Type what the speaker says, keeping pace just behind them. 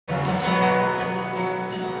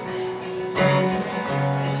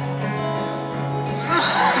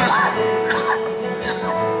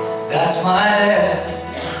That's my dad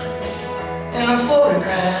in the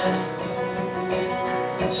photograph,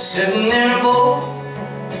 sitting in a boat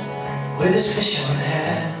with his fishing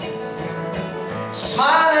hat,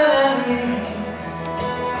 smiling at me,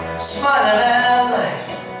 smiling at life,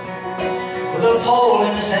 with a pole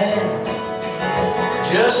in his hand,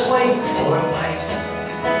 just waiting for a bite.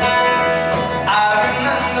 I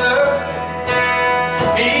remember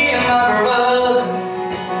me and my brother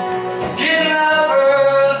getting up early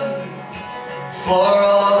for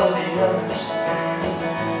all of the others.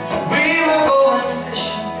 We were going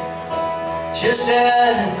fishing, just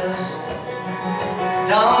ahead of us,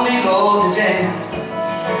 down below the dam,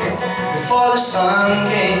 before the sun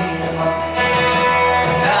came up.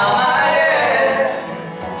 Now my dad,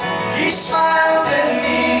 he smiles at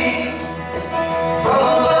me from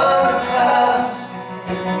above the clouds,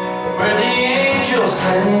 where the angels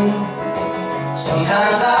sing.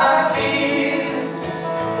 Sometimes I feel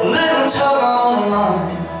a little tug on the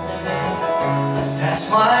line. That's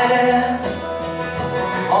my dad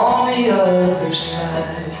on the other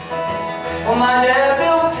side. Well, my dad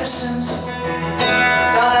built pistons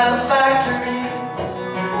down at the factory.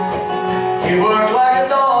 He worked like a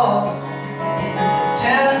dog with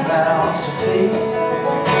 10 mouths to feed.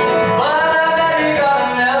 But I bet he got a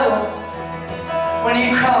medal when he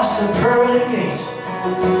crossed the pearly gates.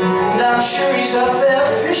 And I'm sure he's up there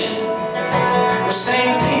fishing with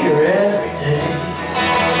St. Peter every day.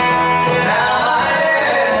 Now my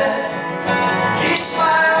dad, he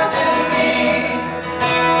smiles at me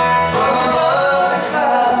from above the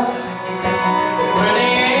clouds, where the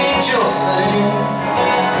angels sing.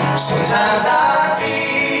 Sometimes I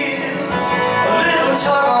feel a little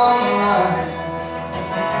tug on the line.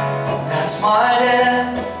 That's my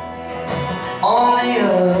dad on the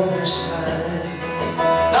other side.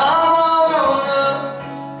 Now I'm all grown up,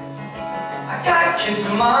 I got kids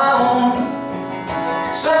of my own.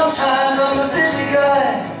 Sometimes I'm a busy guy,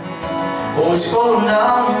 always going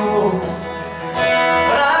down the road.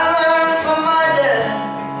 But I learned from my dad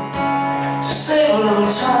to save a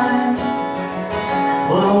little time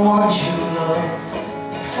for the ones you love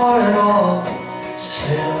before it all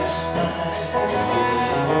slips by.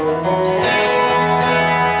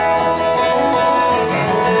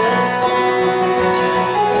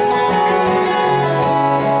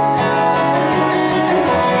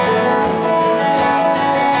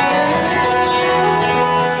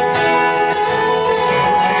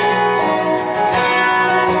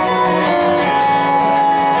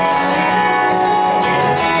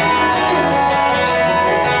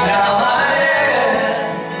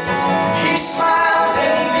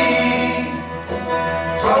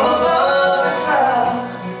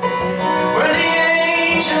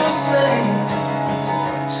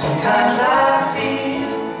 Sometimes I feel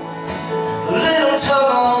a little tug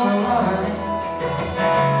on the line.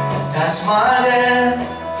 That's my dad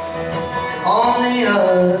on the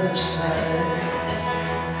other side.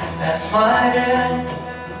 That's my dad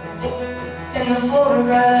in the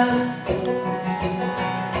photograph,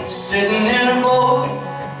 sitting in a boat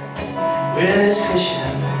with his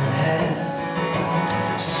fishing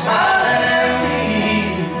hat, smiling at me,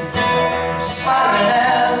 smiling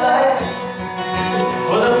at life,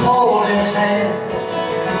 with a pole in his hand,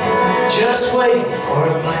 just waiting for a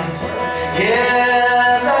bite. Yeah.